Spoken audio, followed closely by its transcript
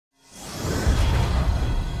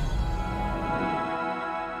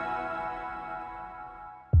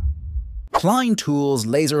Klein Tools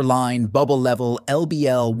Laser Line Bubble Level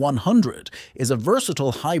LBL 100 is a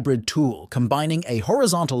versatile hybrid tool combining a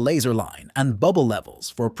horizontal laser line and bubble levels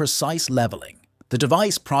for precise leveling. The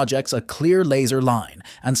device projects a clear laser line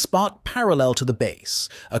and spot parallel to the base,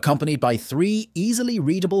 accompanied by 3 easily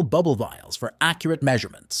readable bubble vials for accurate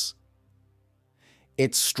measurements.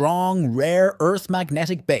 Its strong, rare earth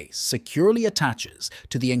magnetic base securely attaches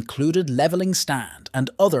to the included leveling stand and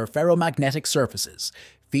other ferromagnetic surfaces,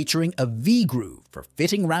 featuring a V-groove for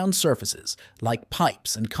fitting round surfaces like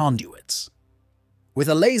pipes and conduits. With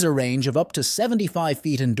a laser range of up to 75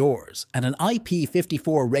 feet indoors and an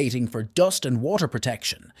IP54 rating for dust and water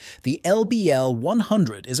protection, the LBL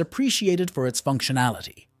 100 is appreciated for its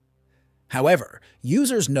functionality. However,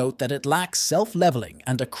 users note that it lacks self-leveling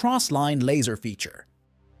and a cross-line laser feature.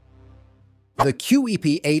 The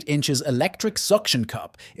QEP 8 inches electric suction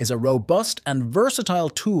cup is a robust and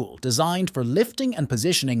versatile tool designed for lifting and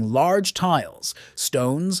positioning large tiles,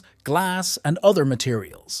 stones, glass, and other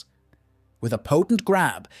materials. With a potent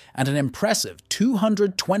grab and an impressive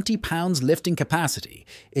 220 pounds lifting capacity,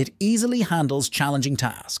 it easily handles challenging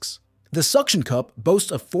tasks. The suction cup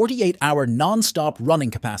boasts a 48-hour non-stop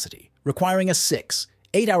running capacity, requiring a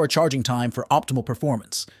 8-hour charging time for optimal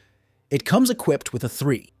performance. It comes equipped with a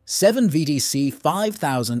 7 VDC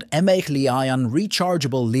 5000 mAh-ion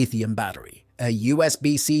rechargeable lithium battery, a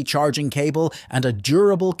USB-C charging cable, and a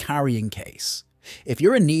durable carrying case. If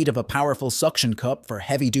you're in need of a powerful suction cup for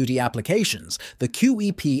heavy-duty applications, the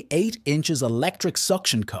QEP 8 inches electric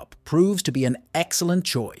suction cup proves to be an excellent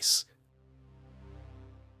choice.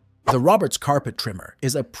 The Roberts Carpet Trimmer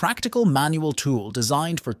is a practical manual tool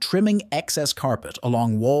designed for trimming excess carpet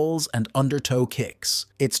along walls and undertow kicks.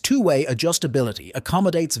 Its 2-way adjustability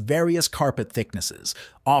accommodates various carpet thicknesses,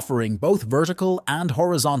 offering both vertical and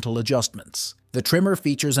horizontal adjustments. The trimmer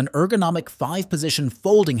features an ergonomic 5-position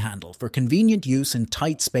folding handle for convenient use in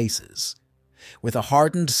tight spaces. With a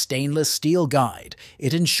hardened stainless steel guide,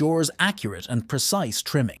 it ensures accurate and precise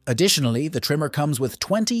trimming. Additionally, the trimmer comes with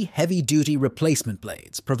 20 heavy-duty replacement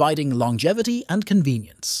blades, providing longevity and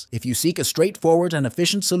convenience. If you seek a straightforward and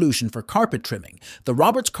efficient solution for carpet trimming, the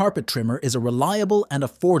Roberts Carpet Trimmer is a reliable and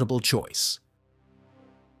affordable choice.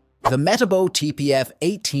 The Metabo TPF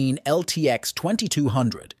 18 LTX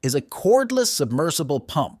 2200 is a cordless submersible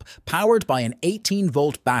pump powered by an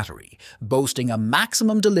 18-volt battery, boasting a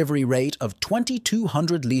maximum delivery rate of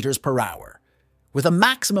 2,200 liters per hour. With a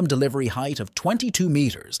maximum delivery height of 22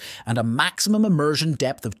 meters and a maximum immersion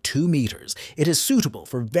depth of 2 meters, it is suitable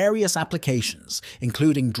for various applications,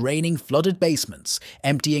 including draining flooded basements,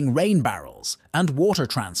 emptying rain barrels, and water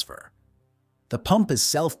transfer. The pump is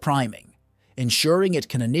self-priming, ensuring it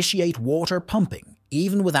can initiate water pumping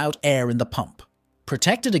even without air in the pump.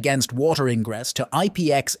 Protected against water ingress to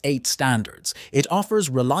IPX8 standards, it offers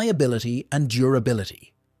reliability and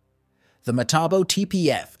durability. The Metabo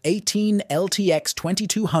TPF 18 LTX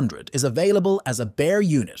 2200 is available as a bare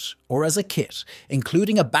unit or as a kit,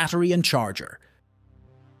 including a battery and charger.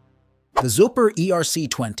 The ZUPPER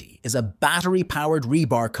ERC20 is a battery-powered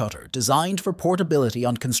rebar cutter designed for portability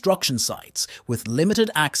on construction sites with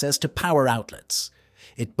limited access to power outlets.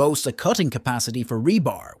 It boasts a cutting capacity for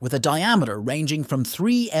rebar with a diameter ranging from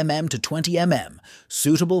 3 mm to 20 mm,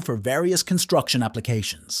 suitable for various construction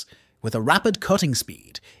applications. With a rapid cutting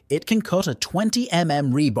speed, it can cut a 20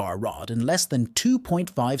 mm rebar rod in less than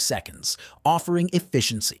 2.5 seconds, offering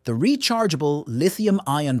efficiency. The rechargeable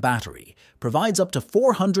lithium-ion battery provides up to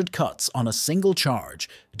 400 cuts on a single charge,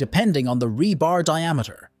 depending on the rebar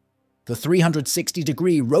diameter. The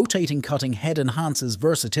 360-degree rotating cutting head enhances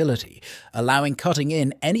versatility, allowing cutting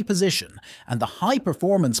in any position, and the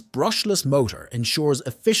high-performance brushless motor ensures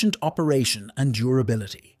efficient operation and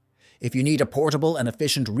durability. If you need a portable and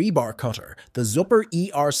efficient rebar cutter, the ZUPPER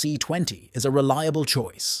ERC20 is a reliable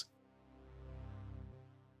choice.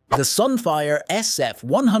 The Sunfire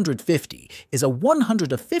SF150 is a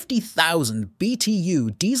 150,000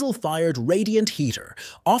 BTU diesel-fired radiant heater,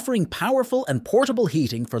 offering powerful and portable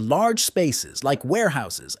heating for large spaces like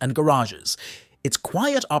warehouses and garages. Its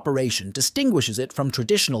quiet operation distinguishes it from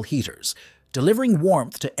traditional heaters, delivering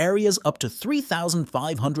warmth to areas up to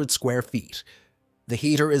 3,500 square feet. The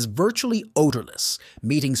heater is virtually odorless,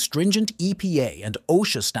 meeting stringent EPA and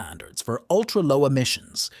OSHA standards for ultra-low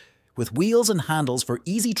emissions. With wheels and handles for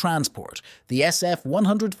easy transport, the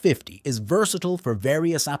SF150 is versatile for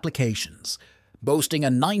various applications. Boasting a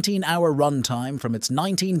 19-hour runtime from its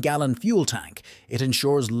 19-gallon fuel tank, it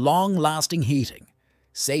ensures long-lasting heating.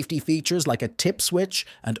 Safety features like a tip switch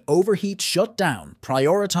and overheat shutdown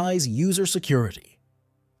prioritize user security.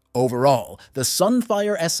 Overall, the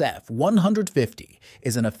Sunfire SF150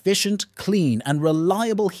 is an efficient, clean, and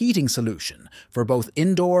reliable heating solution for both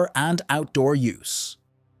indoor and outdoor use.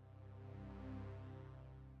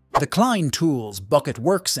 The Klein Tools Bucket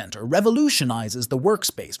Work Center revolutionizes the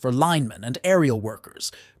workspace for linemen and aerial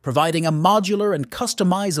workers, providing a modular and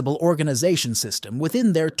customizable organization system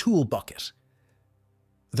within their tool bucket.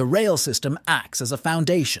 The rail system acts as a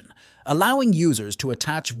foundation, allowing users to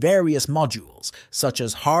attach various modules such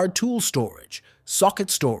as hard tool storage, socket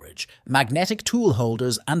storage, magnetic tool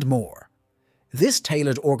holders, and more. This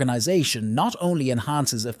tailored organization not only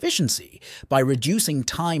enhances efficiency by reducing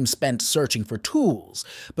time spent searching for tools,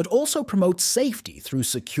 but also promotes safety through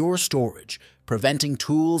secure storage, preventing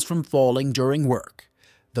tools from falling during work.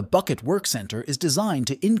 The Bucket Work Center is designed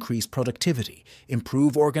to increase productivity,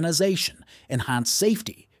 improve organization, enhance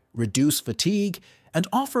safety, reduce fatigue, and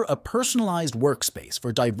offer a personalized workspace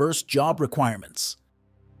for diverse job requirements.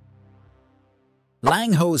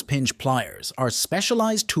 Lang hose pinch pliers are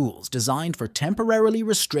specialized tools designed for temporarily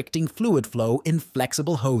restricting fluid flow in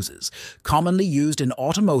flexible hoses, commonly used in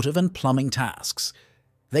automotive and plumbing tasks.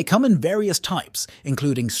 They come in various types,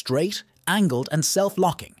 including straight, angled, and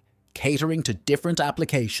self-locking, catering to different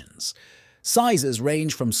applications. Sizes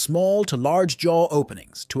range from small to large jaw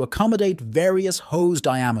openings to accommodate various hose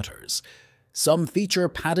diameters. Some feature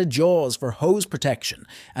padded jaws for hose protection,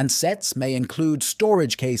 and sets may include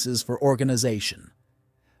storage cases for organization.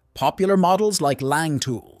 Popular models like Lang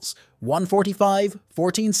Tools 145,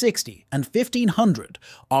 1460, and 1500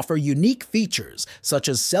 offer unique features such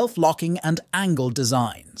as self-locking and angled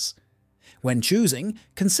designs. When choosing,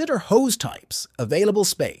 consider hose types, available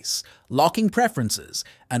space, locking preferences,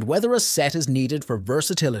 and whether a set is needed for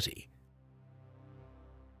versatility.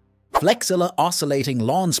 Flexzilla oscillating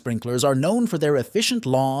lawn sprinklers are known for their efficient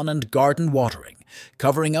lawn and garden watering,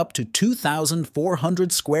 covering up to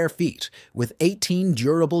 2,400 square feet with 18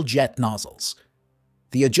 durable jet nozzles.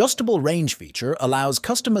 The adjustable range feature allows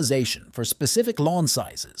customization for specific lawn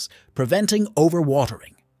sizes, preventing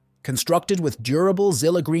overwatering. Constructed with durable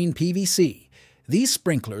Zilla Green PVC, these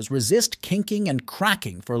sprinklers resist kinking and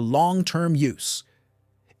cracking for long-term use.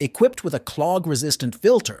 Equipped with a clog-resistant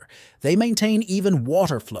filter, they maintain even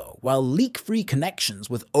water flow, while leak-free connections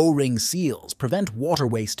with O-ring seals prevent water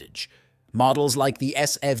wastage. Models like the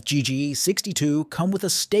SFGG62 come with a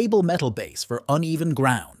stable metal base for uneven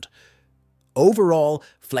ground. Overall,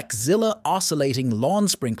 Flexzilla oscillating lawn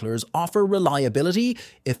sprinklers offer reliability,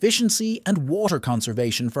 efficiency, and water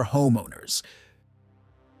conservation for homeowners.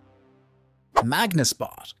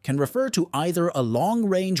 Magnespot can refer to either a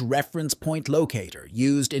long-range reference point locator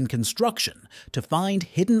used in construction to find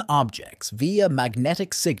hidden objects via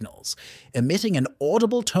magnetic signals, emitting an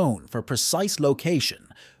audible tone for precise location,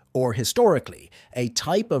 or historically, a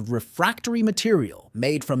type of refractory material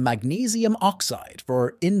made from magnesium oxide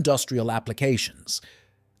for industrial applications.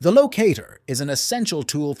 The locator is an essential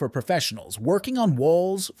tool for professionals working on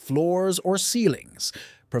walls, floors, or ceilings,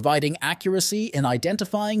 providing accuracy in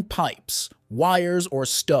identifying pipes, wires, or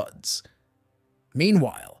studs.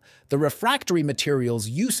 Meanwhile, the refractory material's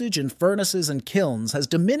usage in furnaces and kilns has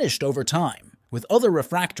diminished over time, with other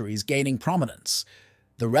refractories gaining prominence.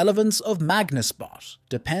 The relevance of Magnespot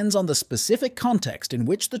depends on the specific context in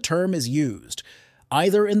which the term is used,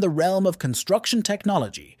 either in the realm of construction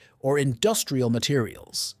technology or industrial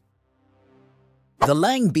materials. The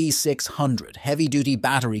Lang B600 heavy-duty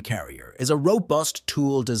battery carrier is a robust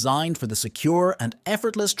tool designed for the secure and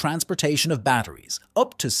effortless transportation of batteries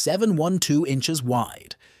up to 712 inches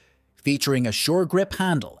wide. Featuring a sure grip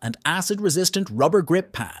handle and acid-resistant rubber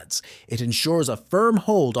grip pads, it ensures a firm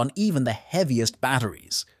hold on even the heaviest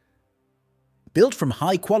batteries. Built from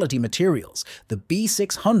high-quality materials, the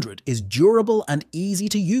B600 is durable and easy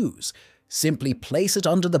to use. Simply place it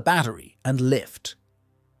under the battery and lift.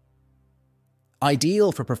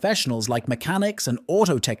 Ideal for professionals like mechanics and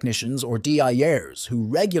auto technicians or DIYers who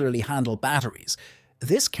regularly handle batteries,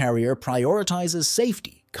 this carrier prioritizes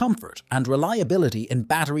safety, comfort, and reliability in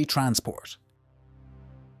battery transport.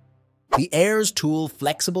 The Ayers Tool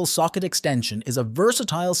Flexible Socket Extension is a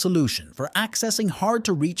versatile solution for accessing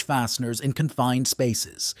hard-to-reach fasteners in confined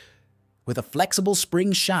spaces. With a flexible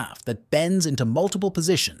spring shaft that bends into multiple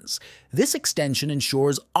positions, this extension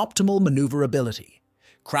ensures optimal maneuverability.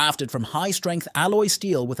 Crafted from high-strength alloy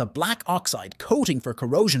steel with a black oxide coating for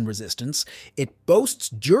corrosion resistance, it boasts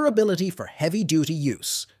durability for heavy-duty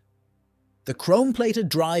use. The chrome-plated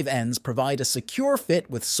drive ends provide a secure fit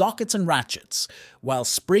with sockets and ratchets, while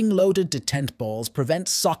spring-loaded detent balls prevent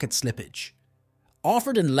socket slippage.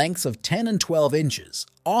 Offered in lengths of 10 and 12 inches,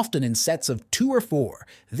 often in sets of 2 or 4,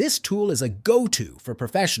 this tool is a go-to for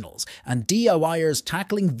professionals and DIYers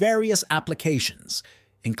tackling various applications,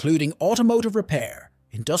 including automotive repair,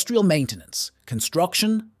 industrial maintenance,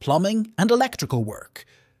 construction, plumbing, and electrical work.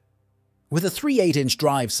 With a 3/8-inch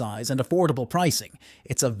drive size and affordable pricing,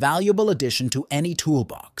 it's a valuable addition to any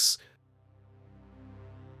toolbox.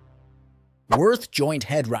 Wurth joint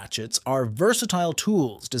head ratchets are versatile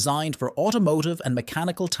tools designed for automotive and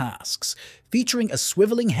mechanical tasks, featuring a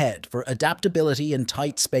swiveling head for adaptability in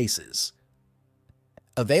tight spaces.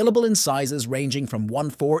 Available in sizes ranging from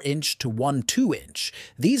 1/4-inch to 1/2-inch,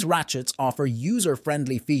 these ratchets offer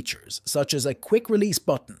user-friendly features such as a quick-release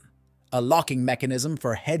button, a locking mechanism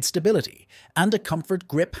for head stability, and a comfort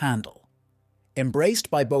grip handle. Embraced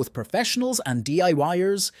by both professionals and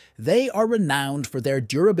DIYers, they are renowned for their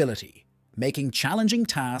durability, making challenging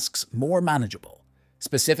tasks more manageable.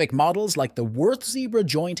 Specific models like the Wurth Zebra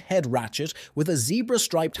Joint Head Ratchet with a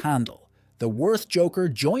zebra-striped handle, the Wurth Joker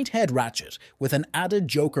Joint Head Ratchet with an added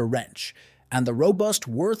Joker wrench, and the robust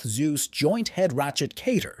Wurth Zeus Joint Head Ratchet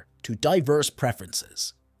cater to diverse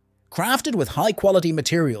preferences. Crafted with high-quality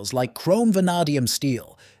materials like chrome vanadium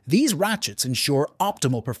steel, these ratchets ensure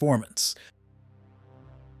optimal performance.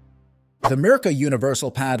 The Mirka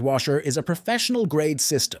Universal Pad Washer is a professional-grade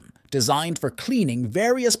system designed for cleaning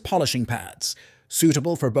various polishing pads,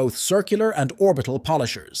 suitable for both circular and orbital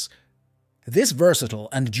polishers. This versatile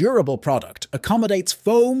and durable product accommodates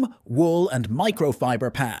foam, wool, and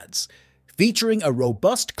microfiber pads. Featuring a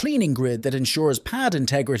robust cleaning grid that ensures pad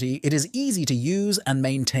integrity, it is easy to use and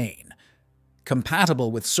maintain.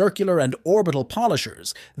 Compatible with circular and orbital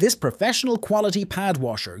polishers, this professional-quality pad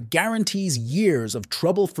washer guarantees years of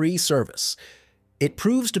trouble-free service. It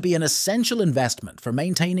proves to be an essential investment for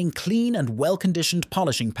maintaining clean and well-conditioned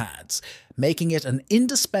polishing pads, making it an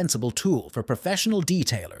indispensable tool for professional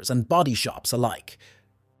detailers and body shops alike.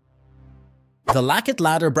 The Lacket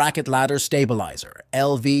Ladder Bracket Ladder Stabilizer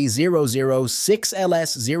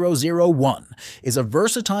LV006LS001 is a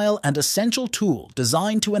versatile and essential tool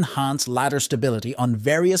designed to enhance ladder stability on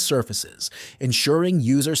various surfaces, ensuring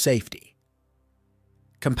user safety.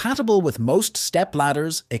 Compatible with most step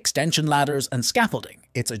ladders, extension ladders, and scaffolding,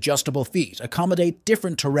 its adjustable feet accommodate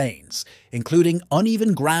different terrains, including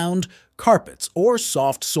uneven ground, carpets, or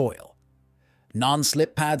soft soil.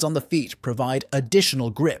 Non-slip pads on the feet provide additional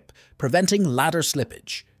grip, preventing ladder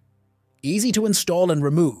slippage. Easy to install and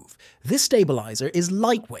remove, this stabilizer is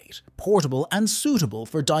lightweight, portable, and suitable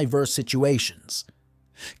for diverse situations.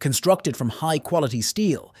 Constructed from high-quality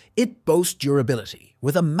steel, it boasts durability,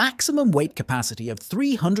 with a maximum weight capacity of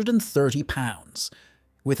 330 pounds.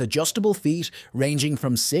 With adjustable feet ranging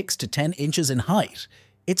from 6 to 10 inches in height,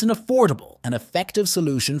 it's an affordable and effective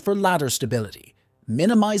solution for ladder stability,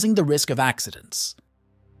 minimizing the risk of accidents.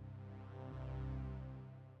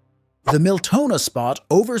 The Magnespot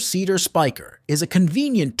Overseeder Spiker is a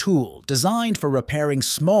convenient tool designed for repairing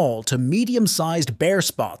small to medium-sized bare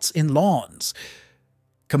spots in lawns.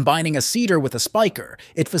 Combining a seeder with a spiker,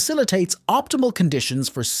 it facilitates optimal conditions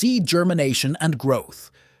for seed germination and growth.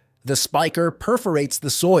 The spiker perforates the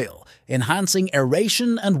soil, enhancing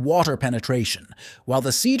aeration and water penetration, while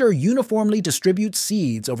the seeder uniformly distributes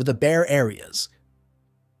seeds over the bare areas.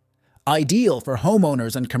 Ideal for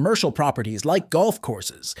homeowners and commercial properties like golf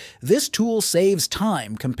courses, this tool saves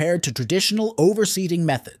time compared to traditional overseeding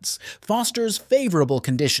methods, fosters favorable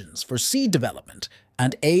conditions for seed development,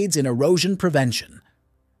 and aids in erosion prevention.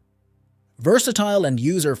 Versatile and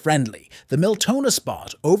user-friendly, the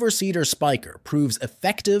Magnespot Overseeder Spiker proves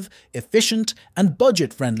effective, efficient, and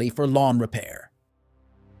budget-friendly for lawn repair.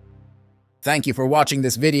 Thank you for watching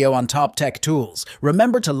this video on top tech tools.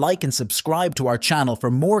 Remember to like and subscribe to our channel for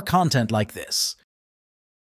more content like this.